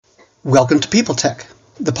Welcome to People Tech,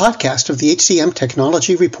 the podcast of the HCM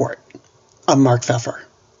Technology Report. I'm Mark Pfeffer.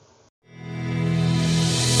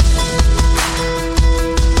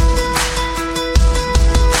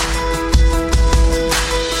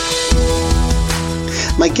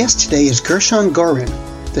 My guest today is Gershon Goren,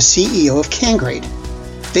 the CEO of Cangrade.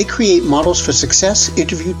 They create models for success,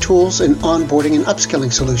 interview tools, and onboarding and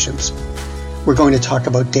upskilling solutions. We're going to talk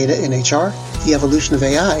about data in HR, the evolution of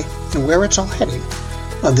AI, and where it's all heading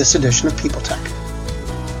on this edition of People Tech.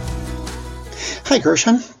 Hi,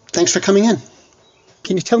 Gershon. Thanks for coming in.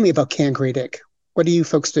 Can you tell me about Cangrade Inc.? What do you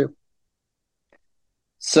folks do?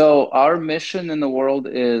 So our mission in the world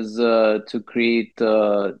is to create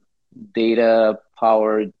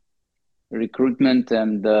data-powered recruitment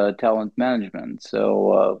and talent management.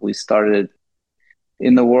 So we started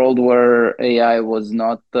in the world where AI was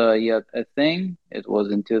not yet a thing. It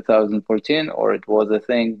was in 2014, or it was a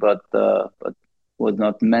thing, but was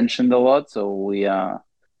not mentioned a lot. So we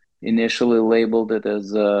initially labeled it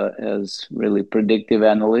as really predictive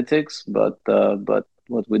analytics. But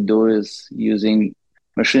what we do is using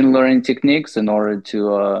machine learning techniques in order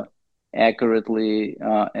to accurately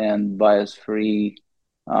and bias-free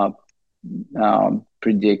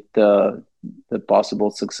predict the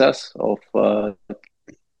possible success of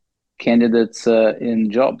candidates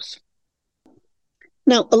in jobs.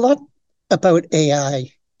 Now, a lot about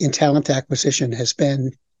AI in talent acquisition has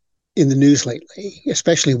been in the news lately,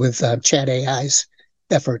 especially with Chat AI's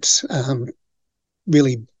efforts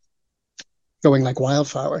really going like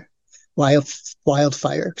wildfire,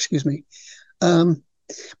 excuse me.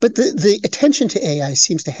 But the attention to AI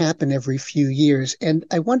seems to happen every few years. And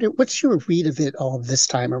I wonder, what's your read of it all this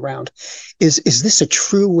time around? Is this a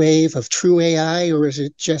true wave of true AI, or is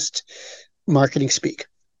it just marketing speak?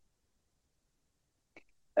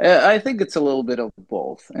 I think it's a little bit of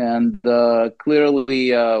both. And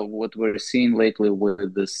clearly, what we're seeing lately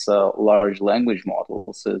with this large language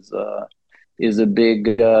models is a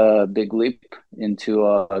big leap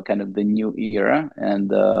into kind of the new era,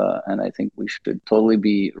 and I think we should totally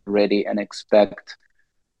be ready and expect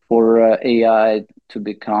for AI to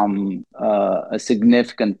become a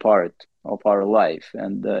significant part of our life,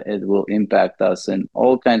 and it will impact us in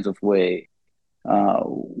all kinds of ways,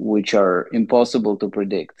 which are impossible to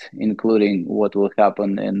predict, including what will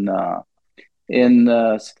happen in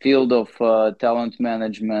the field of talent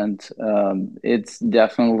management. It's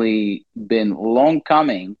definitely been long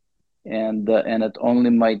coming, and it only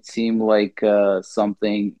might seem like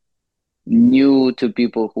something new to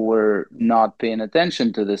people who were not paying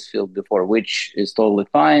attention to this field before, which is totally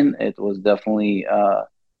fine. It was definitely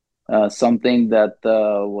something that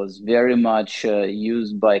was very much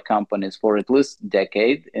used by companies for at least a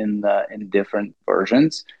decade in different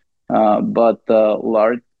versions. But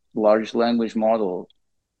large language model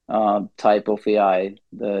type of AI,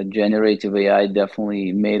 the generative AI,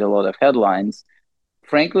 definitely made a lot of headlines,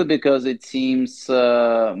 frankly, because it seems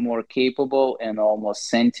more capable and almost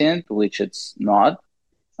sentient, which it's not.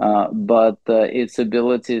 But its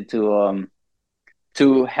ability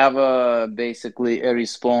to have basically a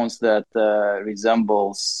response that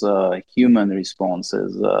resembles human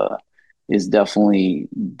responses is definitely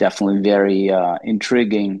very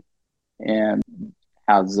intriguing, and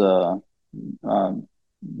has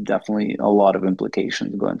definitely a lot of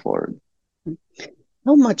implications going forward.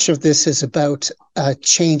 How much of this is about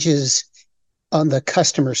changes on the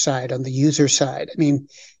customer side, on the user side? I mean,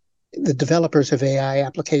 the developers of AI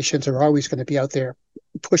applications are always going to be out there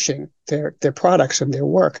pushing their products and their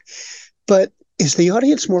work. But is the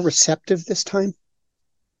audience more receptive this time?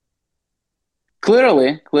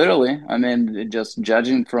 Clearly. I mean, just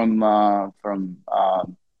judging from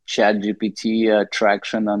ChatGPT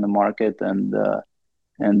traction on the market, and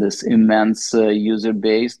this immense user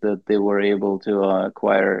base that they were able to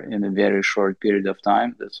acquire in a very short period of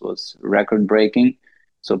time. This was record breaking.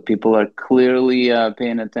 So people are clearly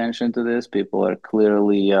paying attention to this. People are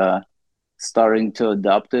clearly starting to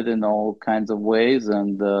adopt it in all kinds of ways.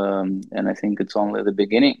 And I think it's only the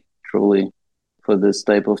beginning, truly, for this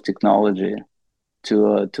type of technology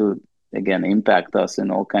to again impact us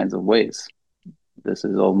in all kinds of ways. This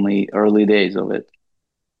is only early days of it.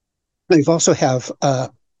 You've also have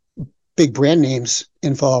big brand names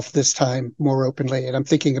involved this time more openly, and I'm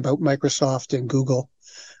thinking about Microsoft and Google,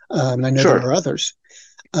 and I know Sure. there are others.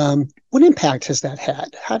 What impact has that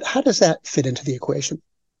had? How does that fit into the equation?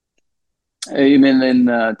 You mean in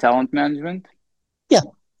talent management? Yeah.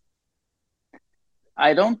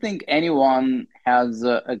 I don't think anyone has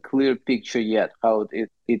a clear picture yet how it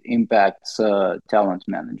impacts talent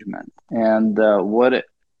management. And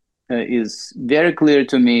is very clear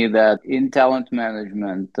to me that in talent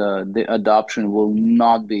management, the adoption will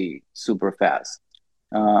not be super fast.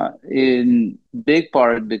 In big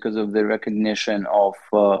part because of the recognition of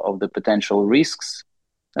the potential risks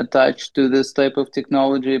attached to this type of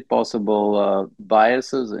technology, possible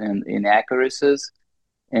biases and inaccuracies,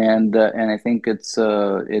 and I think it's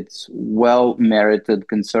well merited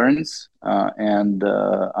concerns, and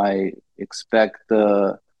I expect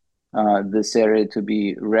this area to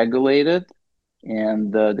be regulated,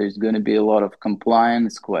 and there's going to be a lot of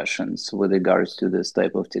compliance questions with regards to this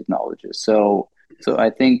type of technology. So I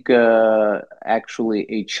think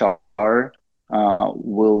actually HR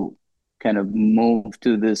will kind of move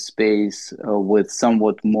to this space with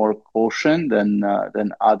somewhat more caution than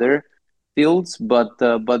other fields, but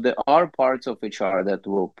there are parts of HR that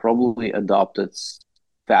will probably adopt it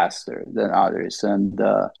faster than others, and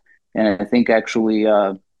I think actually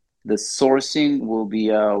the sourcing will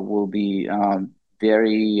be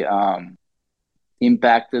very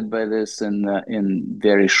impacted by this in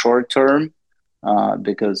very short term,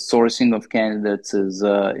 because sourcing of candidates is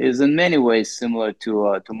in many ways similar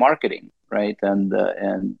to marketing, right?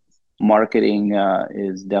 And marketing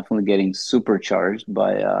is definitely getting supercharged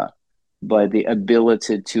by the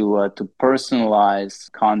ability to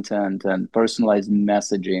personalize content and personalize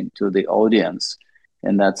messaging to the audience.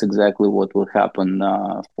 And that's exactly what will happen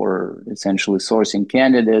for essentially sourcing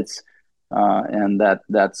candidates, and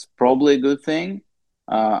that's probably a good thing.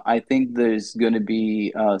 I think there's going to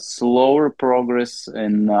be slower progress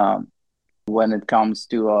in when it comes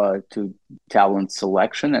to talent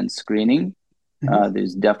selection and screening. Mhm.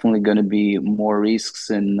 There's definitely going to be more risks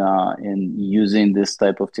in using this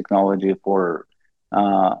type of technology for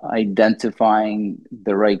identifying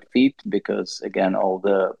the right fit, because again, all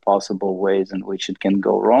the possible ways in which it can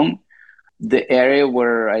go wrong. The area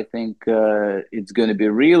where I think it's going to be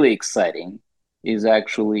really exciting is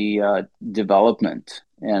actually development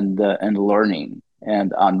and learning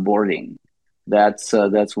and onboarding. That's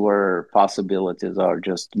where possibilities are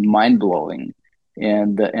just mind blowing,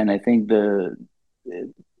 and I think the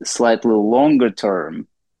slightly longer term,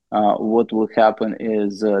 what will happen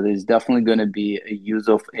is there's definitely going to be a use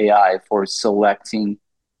of AI for selecting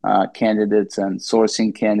candidates and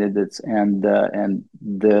sourcing candidates, and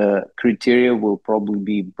the criteria will probably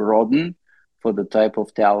be broadened for the type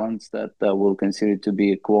of talents that will consider to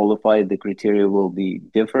be qualified. The criteria will be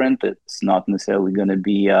different. It's not necessarily going to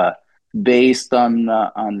be based on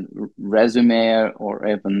resume or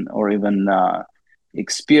even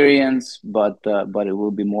experience, but it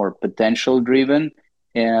will be more potential driven,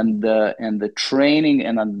 and the training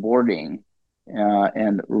and onboarding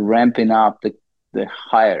and ramping up the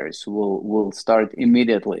hires will start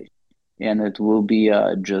immediately, and it will be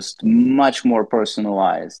just much more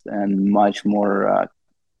personalized and much more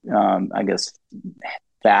I guess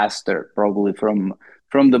faster, probably from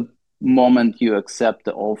the moment you accept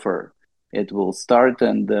the offer. It will start,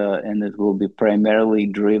 and it will be primarily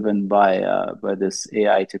driven by this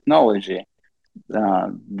AI technology.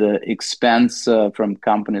 The expense from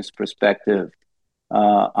company's perspective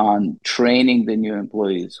on training the new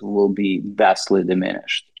employees will be vastly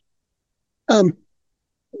diminished. Um,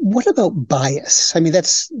 what about bias? I mean,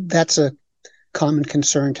 that's a common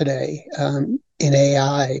concern today in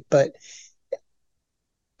AI, but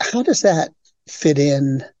how does that fit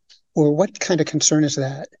in, or what kind of concern is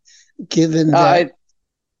that, given that? I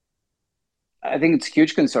I think it's a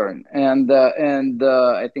huge concern, and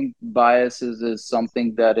I think biases is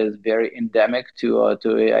something that is very endemic to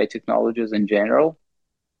AI technologies in general,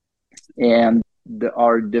 and there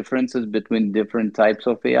are differences between different types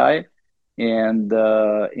of AI. And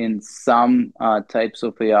in some types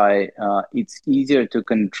of AI, it's easier to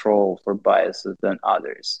control for biases than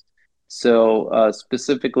others. So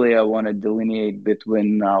specifically, I want to delineate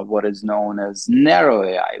between what is known as narrow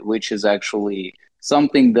AI, which is actually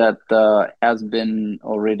something that has been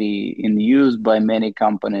already in use by many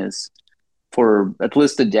companies for at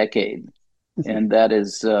least a decade, and that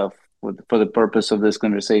is for the purpose of this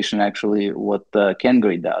conversation, actually, what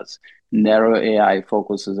Cangrade does. Narrow AI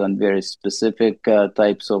focuses on very specific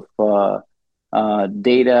types of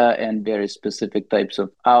data and very specific types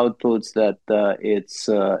of outputs that it's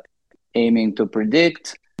aiming to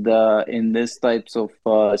predict. In these types of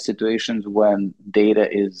situations, when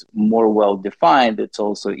data is more well defined, it's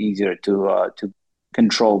also easier to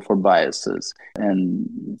control for biases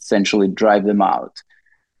and essentially drive them out.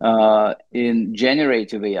 In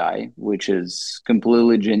generative AI, which is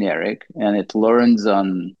completely generic, and it learns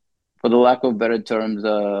on, for the lack of better terms,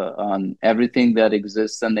 on everything that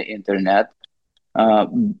exists on the internet, uh,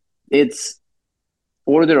 it's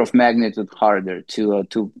order of magnitude harder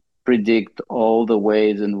to predict all the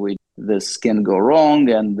ways in which this can go wrong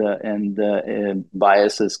and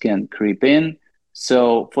biases can creep in.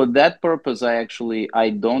 So for that purpose, I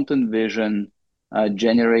don't envision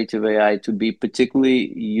generative AI to be particularly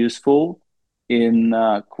useful in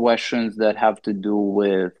questions that have to do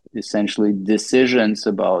with essentially decisions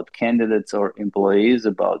about candidates or employees,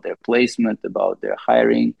 about their placement, about their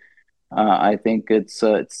hiring. I think it's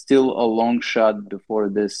still a long shot before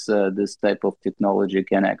this type of technology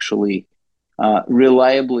can actually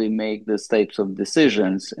reliably make these types of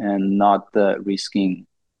decisions and not risking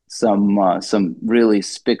some really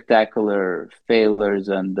spectacular failures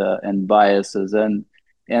and biases.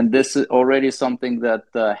 And this is already something that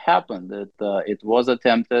happened. It was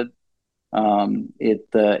attempted.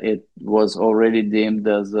 It was already deemed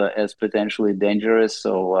as potentially dangerous.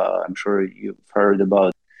 So I'm sure you've heard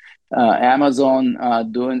about Amazon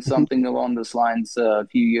doing Mhm. something along those lines a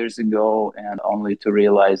few years ago, and only to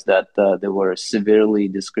realize that they were severely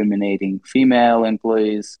discriminating female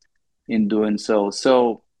employees in doing so.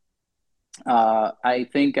 So I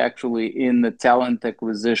think actually in the talent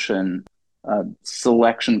acquisition,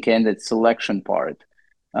 candidate selection part,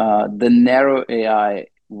 the narrow AI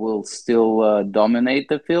will still dominate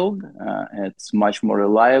the field. It's much more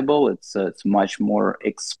reliable. It's much more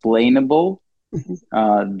explainable.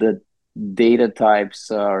 Mhm. The data types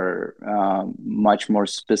are much more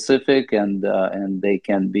specific, and they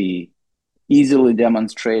can be easily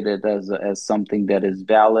demonstrated as something that is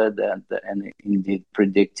valid and indeed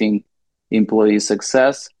predicting employee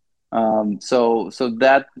success. So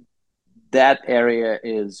that area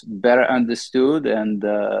is better understood,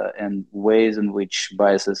 and ways in which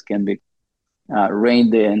biases can be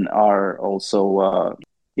reined in are also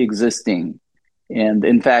existing. And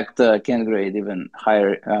in fact, Cangrade even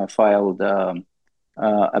filed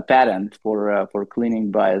a patent for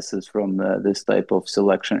cleaning biases from this type of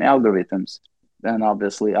selection algorithms, and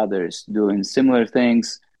obviously others doing similar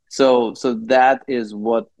things. So that is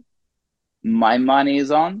what my money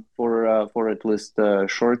is on for at least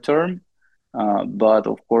short term. But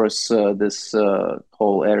of course, this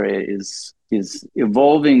whole area is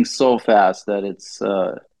evolving so fast that it's,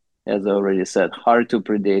 as I already said, hard to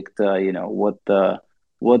predict.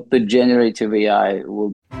 What the generative AI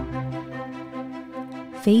will.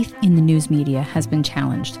 Faith in the news media has been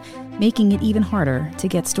challenged, making it even harder to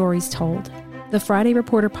get stories told. The Friday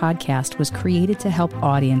Reporter podcast was created to help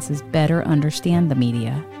audiences better understand the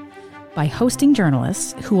media by hosting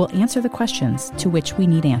journalists who will answer the questions to which we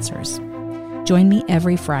need answers. Join me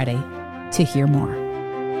every Friday to hear more.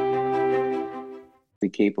 Be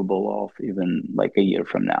capable of even like a year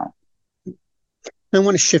from now. I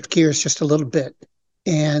want to shift gears just a little bit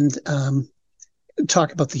and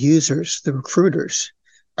talk about the users, the recruiters.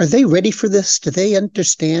 Are they ready for this? Do they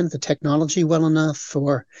understand the technology well enough,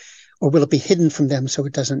 or will it be hidden from them so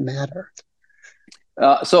it doesn't matter?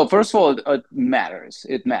 So first of all, it matters.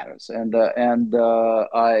 It matters, and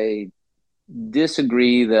I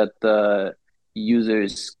disagree that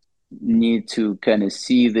users need to kind of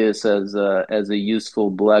see this as a useful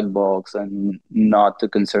black box and not to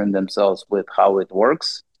concern themselves with how it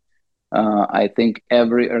works. I think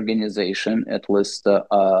every organization, at least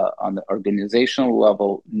on the organizational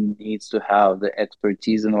level, needs to have the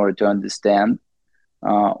expertise in order to understand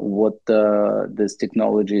what this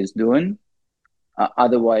technology is doing.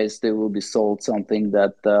 Otherwise, they will be sold something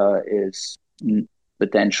that is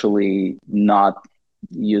potentially not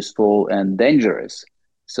useful and dangerous.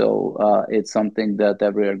 So it's something that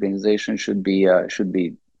every organization should be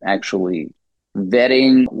actually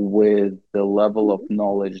vetting with the level of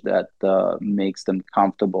knowledge that makes them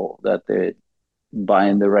comfortable that they're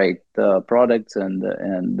buying the right products and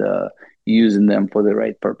using them for the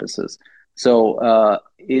right purposes. So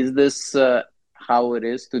is this how it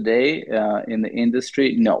is today in the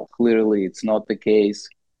industry? No, clearly it's not the case.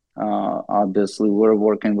 Obviously, we're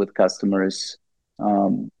working with customers,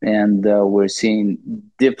 and we're seeing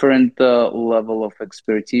different level of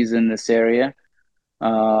expertise in this area.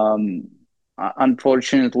 Um,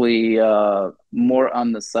 Unfortunately, more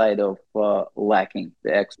on the side of lacking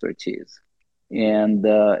the expertise, and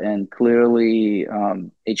clearly,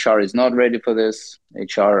 HR is not ready for this.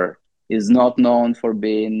 HR is not known for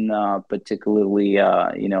being particularly,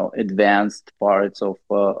 advanced parts of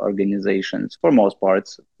organizations. For most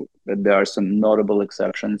parts, but there are some notable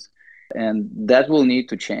exceptions, and that will need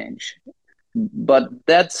to change. But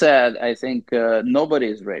that said, I think nobody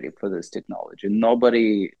is ready for this technology.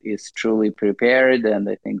 Nobody is truly prepared, and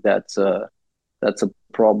I think that's a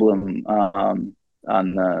problem on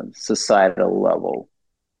a societal level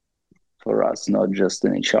for us, not just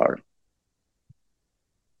in HR.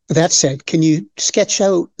 That said, can you sketch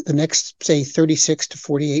out the next, say, 36 to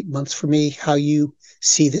 48 months for me, how you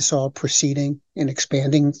see this all proceeding and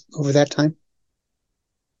expanding over that time?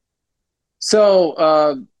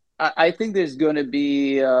 So I think there's going to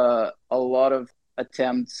be a lot of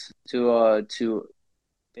attempts to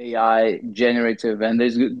AI generative, and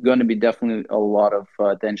there's going to be definitely a lot of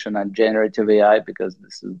attention on generative AI because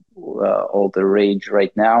this is all the rage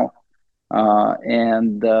right now.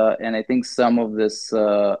 And I think some of this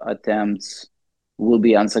attempts will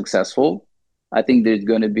be unsuccessful. I think there's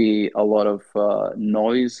going to be a lot of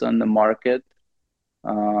noise on the market,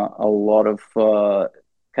 a lot of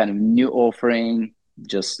kind of new offering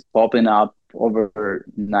just popping up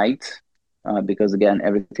overnight because again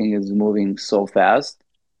everything is moving so fast.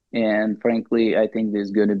 And frankly, I think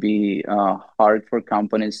there's going to be hard for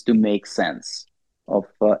companies to make sense of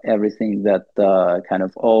everything that kind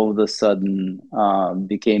of all of a sudden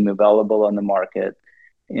became available on the market,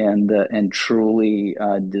 and truly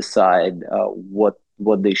decide what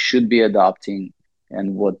they should be adopting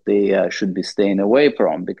and what they should be staying away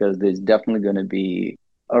from, because there's definitely going to be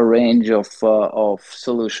a range of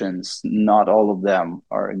solutions. Not all of them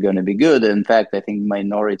are going to be good. In fact, I think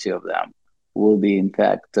minority of them will be in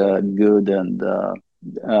fact good and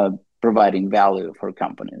providing value for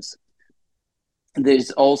companies.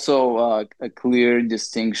 There's also a clear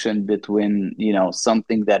distinction between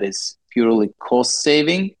something that is purely cost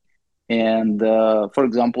saving, and for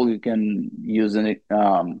example, you can use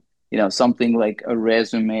something like a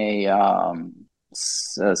resume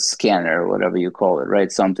scanner, whatever you call it,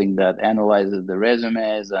 right? Something that analyzes the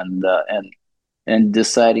resumes and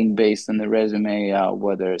deciding based on the resume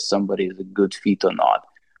whether somebody is a good fit or not.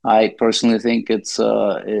 I personally think it's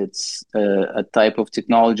a type of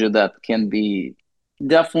technology that can be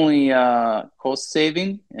definitely cost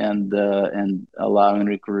saving and allowing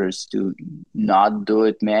recruiters to not do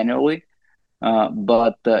it manually.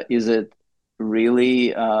 But is it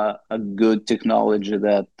really a good technology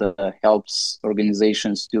that helps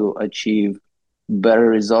organizations to achieve better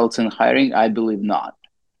results in hiring? I believe not.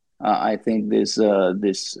 I think there's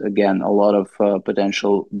again a lot of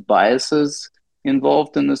potential biases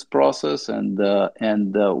involved in this process, and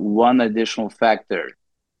one additional factor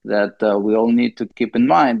that we all need to keep in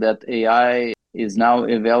mind, that AI is now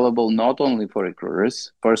available not only for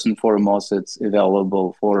recruiters. First and foremost, it's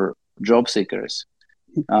available for job seekers.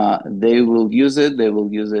 They will use it. They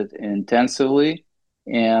will use it intensively,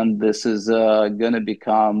 and this is going to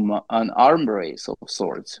become an arm race of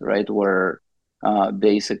sorts, right? Where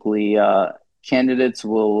basically candidates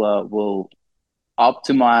will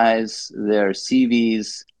optimize their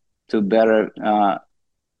CVs to better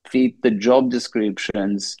fit the job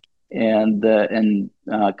descriptions, and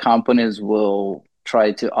companies will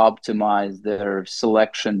try to optimize their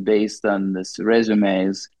selection based on this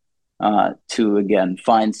resumes to again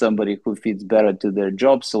find somebody who fits better to their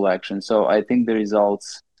job selection. So I think the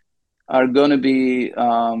results are going to be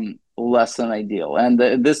less than ideal. And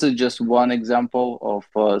this is just one example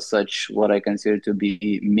of such what I consider to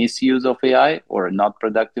be misuse of AI or not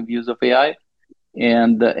productive use of AI.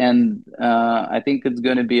 And I think it's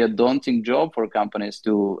going to be a daunting job for companies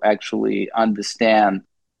to actually understand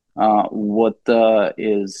what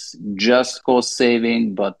is just cost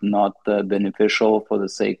saving but not beneficial for the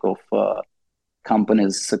sake of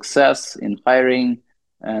companies' success in hiring,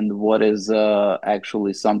 and what is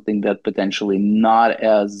actually something that potentially not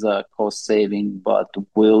as cost saving but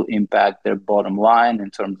will impact their bottom line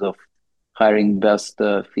in terms of hiring best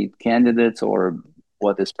fit candidates, or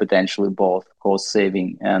what is potentially both cost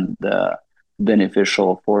saving and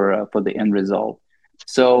beneficial for the end result.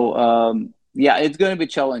 So yeah, it's going to be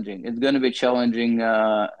challenging. It's going to be challenging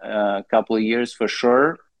a couple of years for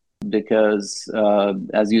sure, because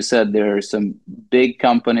as you said, there are some big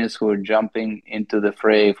companies who are jumping into the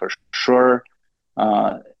fray for sure.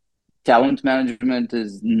 Talent management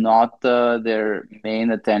is not their main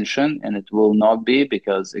attention, and it will not be,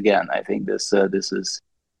 because again, I think this is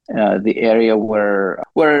the area where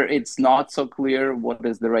it's not so clear what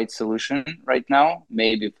is the right solution right now.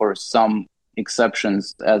 Maybe for some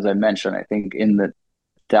exceptions, as I mentioned, I think in the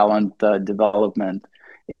talent development,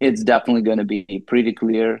 it's definitely going to be pretty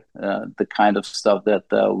clear the kind of stuff that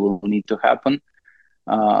will need to happen.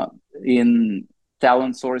 In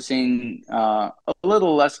talent sourcing, a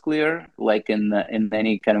little less clear, like in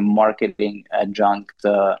any kind of marketing adjunct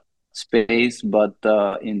space, but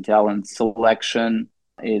in talent selection,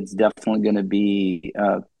 it's definitely going to be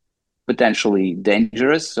potentially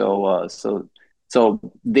dangerous. So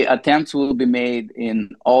the attempts will be made in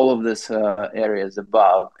all of these areas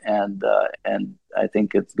above, and I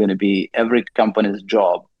think it's going to be every company's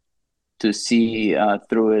job to see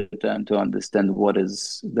through it and to understand what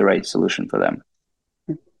is the right solution for them.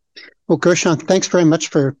 Well, Gershon, thanks very much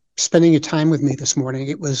for spending your time with me this morning.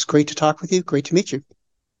 It was great to talk with you. Great to meet you.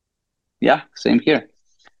 Yeah, same here.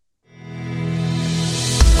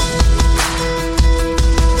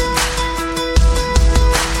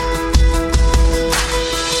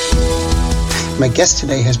 My guest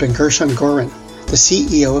today has been Gershon Goren, the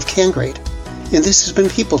CEO of Cangrade, and this has been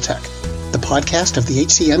People Tech, the podcast of the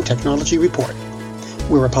HCM Technology Report.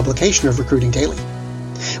 We're a publication of Recruiting Daily.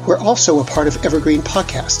 We're also a part of Evergreen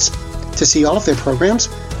Podcasts. To see all of their programs,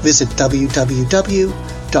 visit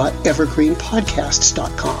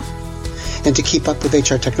www.evergreenpodcasts.com. And to keep up with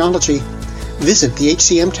HR technology, visit the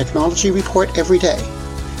HCM Technology Report every day.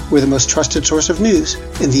 We're the most trusted source of news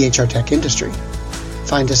in the HR tech industry.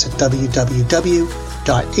 Find us at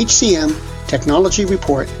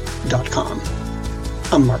www.hcmtechnologyreport.com.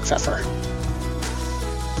 I'm Mark Pfeffer.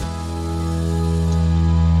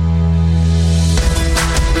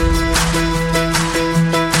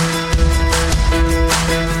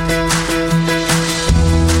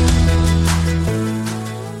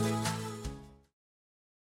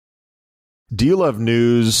 Do you love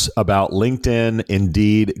news about LinkedIn,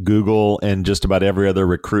 Indeed, Google, and just about every other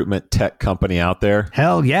recruitment tech company out there?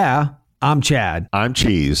 Hell yeah. I'm Chad. I'm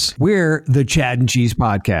Cheese. We're the Chad and Cheese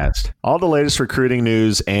Podcast. All the latest recruiting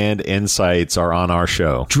news and insights are on our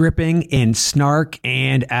show. Dripping in snark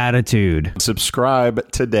and attitude.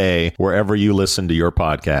 Subscribe today wherever you listen to your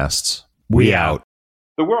podcasts. We out.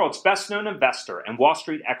 The world's best-known investor and Wall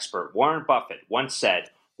Street expert Warren Buffett once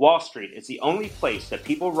said, "Wall Street is the only place that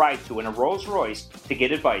people ride to in a Rolls-Royce to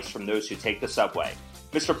get advice from those who take the subway."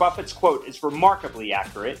 Mr. Buffett's quote is remarkably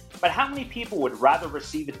accurate, but how many people would rather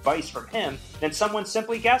receive advice from him than someone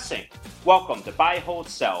simply guessing? Welcome to Buy, Hold,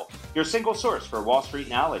 Sell, your single source for Wall Street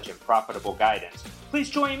knowledge and profitable guidance. Please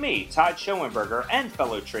join me, Todd Schoenberger, and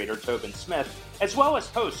fellow trader Tobin Smith, as well as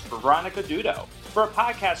host Veronica Dudo, for a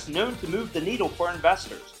podcast known to move the needle for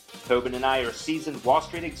investors. Tobin and I are seasoned Wall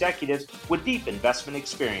Street executives with deep investment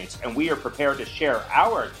experience, and we are prepared to share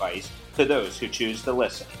our advice to those who choose to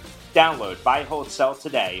listen. Download Buy, Hold, Sell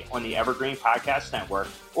today on the Evergreen Podcast Network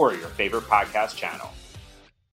or your favorite podcast channel.